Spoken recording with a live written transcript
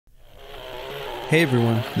Hey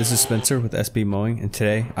everyone, this is Spencer with SB Mowing, and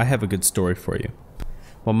today I have a good story for you.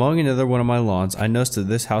 While mowing another one of my lawns, I noticed that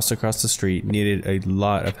this house across the street needed a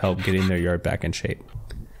lot of help getting their yard back in shape.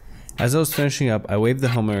 As I was finishing up, I waved the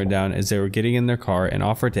homeowner down as they were getting in their car and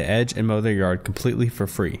offered to edge and mow their yard completely for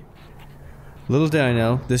free. Little did I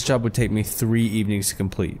know, this job would take me 3 evenings to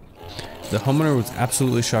complete. The homeowner was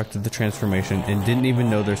absolutely shocked at the transformation and didn't even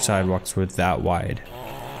know their sidewalks were that wide.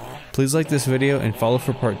 Please like this video and follow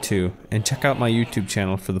for part 2, and check out my YouTube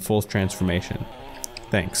channel for the full transformation.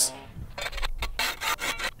 Thanks.